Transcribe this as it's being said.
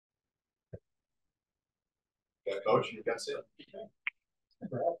Coach, you've got it.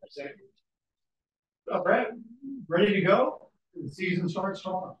 Brad, ready to go? The season starts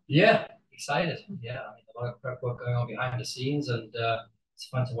tomorrow. Yeah, excited. Yeah, I mean, a lot of prep work going on behind the scenes, and it's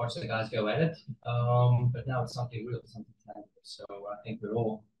fun to watch the guys go at it. But now it's something real, something tangible. So I think we're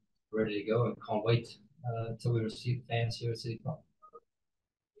all ready to go and can't wait until we receive the fans here at City Park.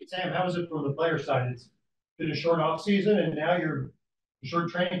 Sam, how is it from the player side? It's been a short off season, and now you're a short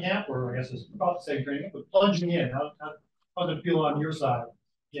training camp, or I guess it's about the same training camp, but plunging in. How does it feel on your side?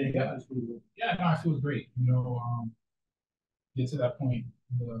 Getting yeah, no, I feel great. Get to that point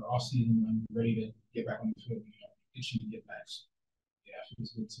in the off season when you're ready to get back on the field, itching to get back. So, yeah, it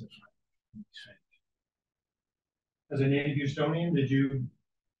feels good to try. As a native Houstonian, did you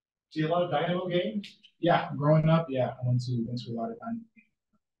see a lot of Dynamo games? Yeah, growing up, yeah, I went to a lot of Dynamo games.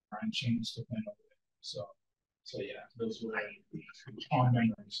 Brian changed the plan over there. So yeah, those were fond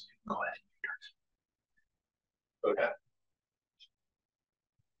memories. Go ahead. Okay.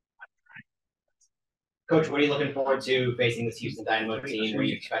 Coach, what are you looking forward to facing this Houston Dynamo team? What are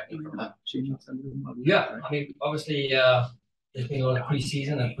you expecting from them? Yeah, I mean, obviously, there's been a lot of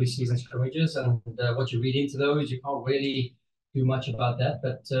preseason and preseason scrimmages, and what you read into those, you can't really do much about that.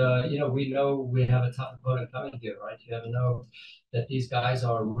 But we know we have a tough opponent coming here, right? You never know that these guys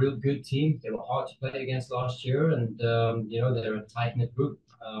are a real good team. They were hard to play against last year, and they're a tight-knit group.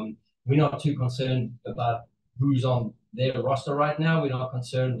 We're not too concerned about who's on their roster right now. We're not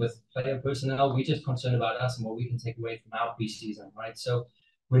concerned with player personnel. We're just concerned about us and what we can take away from our preseason, right? So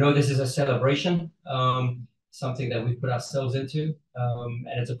we know this is a celebration, something that we put ourselves into,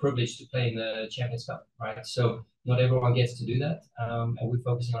 and it's a privilege to play in the Champions Cup, right? So not everyone gets to do that, and we're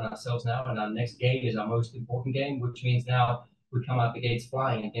focusing on ourselves now, and our next game is our most important game, which means now we come out the gates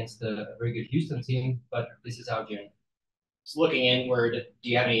flying against a very good Houston team, but this is our journey. Just looking inward, do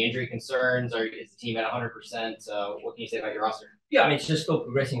you have any injury concerns, or is the team at 100%? What can you say about your roster? Yeah, I mean, it's just still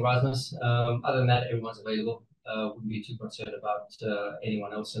progressing, Rasmus. Other than that, everyone's available. Wouldn't be too concerned about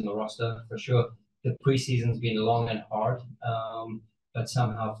anyone else in the roster, for sure. The preseason's been long and hard, but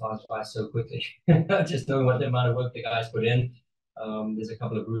somehow flies by so quickly. Just knowing what the amount of work the guys put in. There's a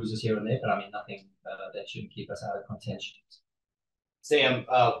couple of bruises here and there, but I mean, nothing that shouldn't keep us out of contention. Sam,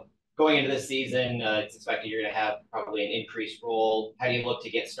 going into this season, it's expected you're going to have probably an increased role. How do you look to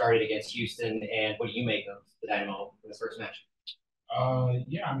get started against Houston, and what do you make of the Dynamo in this first match?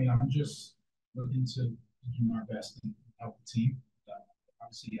 Yeah, I mean, I'm just looking to do my best and help the team.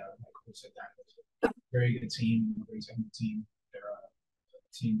 Obviously, like Coach said, Dynamo's a very good team, a very technical team. They're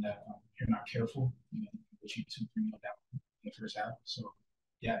a team that, if you're not careful, which you 2-3 down in the first half. So,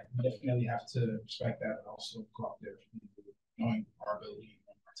 yeah, you definitely have to respect that, but also go out there knowing our ability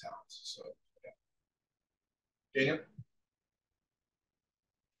and our talents. So, yeah. Daniel?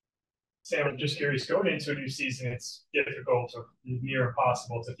 Sam, I'm just curious, going into a new season, it's difficult or near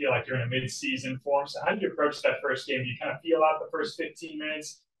impossible to feel like you're in a mid-season form. So how do you approach that first game? Do you kind of feel out the first 15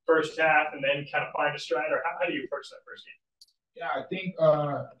 minutes, first half, and then kind of find a stride? Or how do you approach that first game? Yeah, I think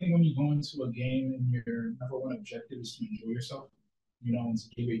when you go into a game and your number one objective is to enjoy yourself, and to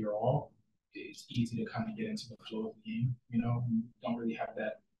give it your all, it's easy to kind of get into the flow of the game. You don't really have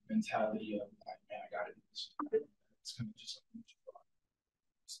that mentality of like, man, I got to do this. It's kind of just like,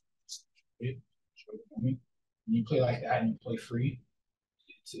 enjoy the moment. When you play like that and you play free,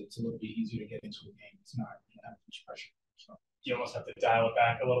 it's a little bit easier to get into a game. It's not have much pressure. So you almost have to dial it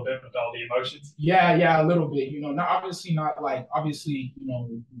back a little bit with all the emotions. Yeah, a little bit. Obviously,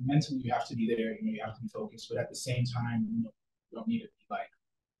 mentally you have to be there. You have to be focused, but at the same time, you don't need to be like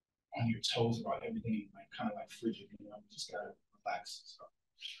on your toes about everything, like kind of like frigid. You just gotta relax. So.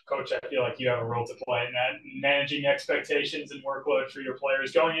 Coach, I feel like you have a role to play in that, managing expectations and workload for your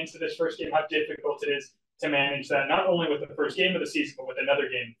players. Going into this first game, how difficult it is to manage that, not only with the first game of the season, but with another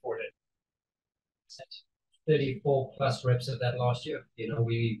game before it. 34 plus reps of that last year.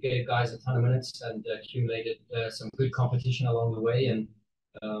 We gave guys a ton of minutes and accumulated some good competition along the way, and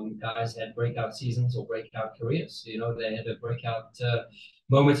guys had breakout seasons or breakout careers. They had a breakout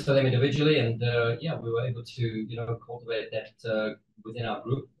moments for them individually, and we were able to cultivate that within our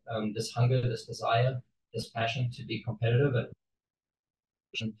group. This hunger, this desire, this passion to be competitive,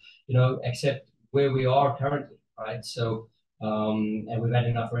 and accept where we are currently, right? So and we've had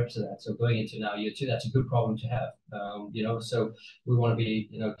enough reps of that. So going into now year 2, that's a good problem to have. So we want to be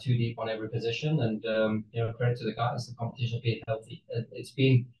too deep on every position, and credit to the guys. The competition's been healthy.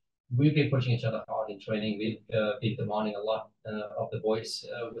 We've been pushing each other hard in training. We've been demanding a lot of the boys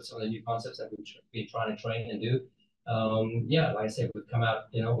with some of the new concepts that we've been trying to train and do. Like I said, we've come out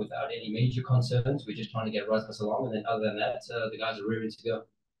without any major concerns. We're just trying to get Rasmus along, and then other than that, the guys are ready to go.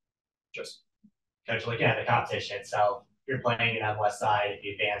 Just Coach, looking at the competition itself, you're playing it on West Side. If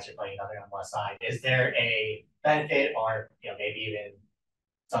you advance, you're playing another on West Side. Is there a benefit, or maybe even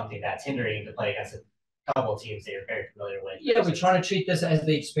something that's hindering you to play against a couple of teams that you're very familiar with? Yeah, we try to treat this as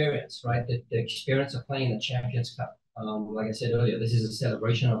the experience, right? The experience of playing the Champions Cup. Like I said earlier, this is a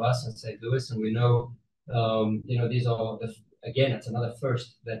celebration of us in St. Louis, and we know, these are again, it's another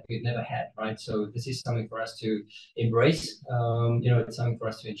first that we've never had, right? So this is something for us to embrace. It's something for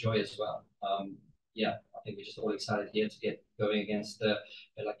us to enjoy as well. Yeah, I think we're just all excited here to get going against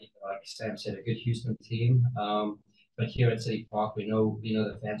like Sam said, a good Houston team. But here at City Park, we know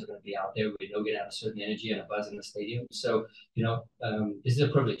the fans are going to be out there. We know we're going to have a certain energy and a buzz in the stadium. So this is a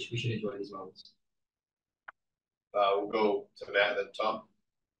privilege. We should enjoy these moments. We'll go to Matt and then Tom.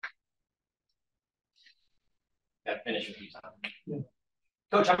 Finish with you, Tom. Yeah.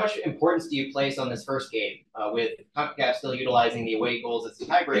 Coach, how much importance do you place on this first game? With Concacaf still utilizing the away goals as a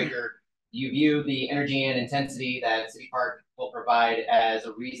tiebreaker, do you view the energy and intensity that City Park will provide as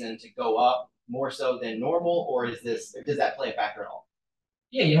a reason to go up more so than normal, or does that play a factor at all?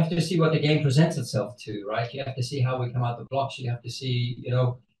 Yeah, you have to see what the game presents itself to, right? You have to see how we come out the blocks. You have to see,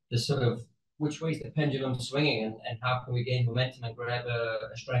 the sort of which way is the pendulum swinging, and how can we gain momentum and grab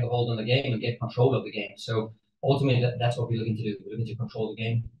a stranglehold on the game and get control of the game. So ultimately, that's what we're looking to do. We're looking to control the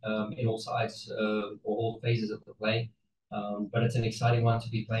game in all sides, or all phases of the play. But it's an exciting one to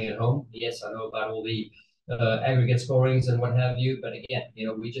be playing at home. Yes, I know about all the aggregate scorings and what have you, but again,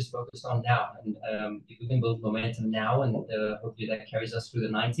 we just focused on now, and if we can build momentum now, and hopefully that carries us through the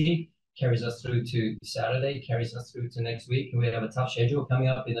 90, carries us through to Saturday, carries us through to next week, and we have a tough schedule coming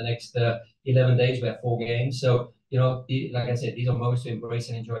up in the next 11 days. We have 4 games, so like I said, these are moments to embrace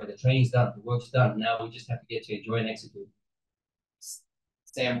and enjoy. The training's done, the work's done. Now we just have to get to enjoy and execute.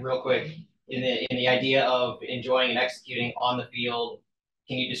 Sam, real quick, in the idea of enjoying and executing on the field,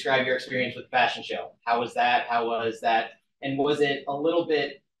 can you describe your experience with the fashion show? How was that? And was it a little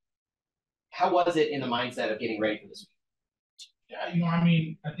bit, how was it in the mindset of getting ready for this week? Yeah,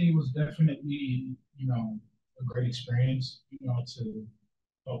 I think it was definitely, a great experience, to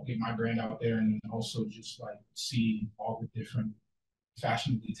help get my brand out there, and also just like see all the different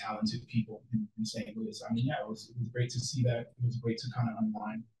fashionably talented people in St. Louis. Yeah, it was great to see that. It was great to kind of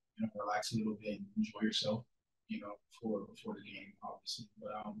unwind, relax a little bit and enjoy yourself, before the game, obviously.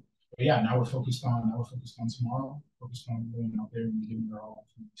 But yeah, now we're focused on tomorrow, focused on going out there and giving it our all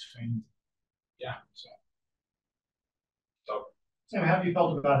for these fans. Yeah, so. Sam, how have you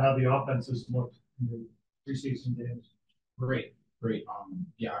felt about how the offenses looked in the preseason games? Great.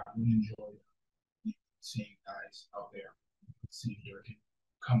 Yeah, I really enjoyed seeing guys out there, seeing Derek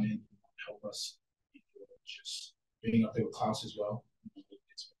come in and help us. Just being up there with Klaus as well,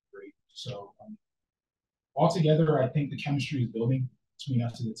 it's been great. So altogether, I think the chemistry is building between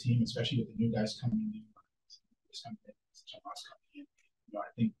us as a team, especially with the new guys coming in.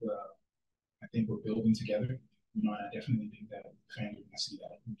 I think we're building together. And I definitely think that fans are going to see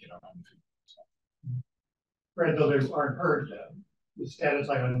that and get around the field. So. Granted, though they aren't hurt, the status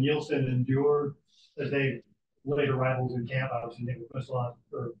like on Nielsen and Dewar, as they later rivals in camp, obviously they missed a lot,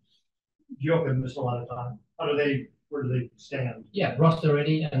 or Joachim missed a lot of time. Where do they stand? Yeah, roster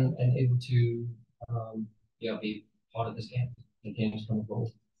ready and able to be part of this game. The game's coming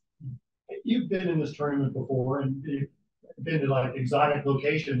forward. You've been in this tournament before and you've been to like exotic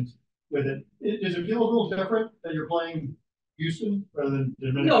locations with it. Does it feel a little different that you're playing Houston rather than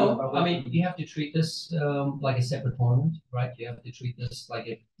Dominican No, Republic? you have to treat this like a separate tournament, right? You have to treat this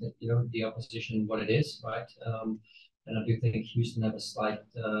like the opposition what it is, right? And I do think Houston have a slight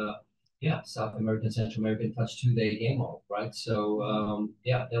South American, Central American touch to their game model, right? So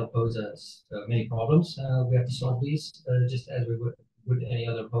they'll pose us many problems. We have to solve these just as we would any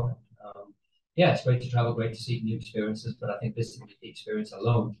other opponent. It's great to travel, great to see new experiences, but I think this is the experience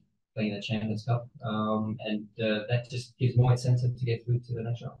alone, playing the Champions Cup, and that just gives more incentive to get through to the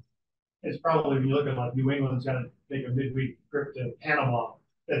next round. It's probably, when you look at like New England's got to make a midweek trip to Panama,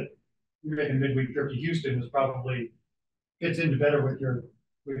 that you're making a midweek trip to Houston is probably fits into better with your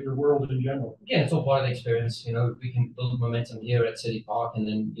world in general. Again, it's all part of the experience. We can build momentum here at City Park, and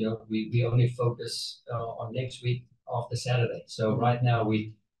then we only focus on next week after Saturday. So right now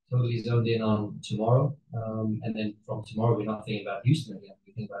we totally zoned in on tomorrow, and then from tomorrow we're not thinking about Houston again.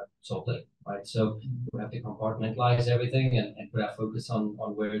 We think about Salt Lake, right? So we have to compartmentalize everything and put our focus on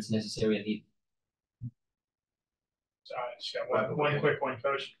where it's necessary and needed. So I just got one quick one,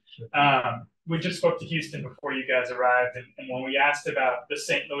 Coach. Sure. We just spoke to Houston before you guys arrived, and when we asked about the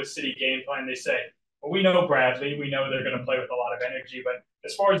St. Louis City game plan, they say, well, we know Bradley, we know they're going to play with a lot of energy, but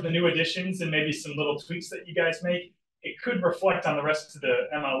as far as the new additions and maybe some little tweaks that you guys make, it could reflect on the rest of the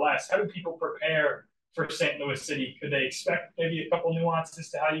MLS. How do people prepare for St. Louis City? Could they expect maybe a couple nuances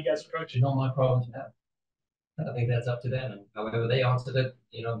to how you guys approach it? Not my problem to have. I think that's up to them, and however they answer that,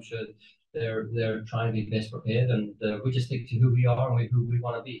 I'm sure they're trying to be best prepared, and we just stick to who we are and who we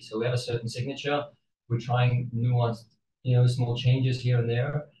want to be. So we have a certain signature. We're trying nuanced, small changes here and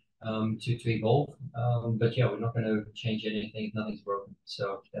there to evolve. But yeah, we're not going to change anything if nothing's broken.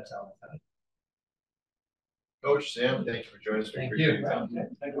 So that's our mentality. Coach Sam, thank you for joining us. We Thank appreciate you. your time.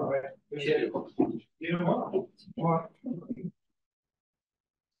 Thank you. See you tomorrow.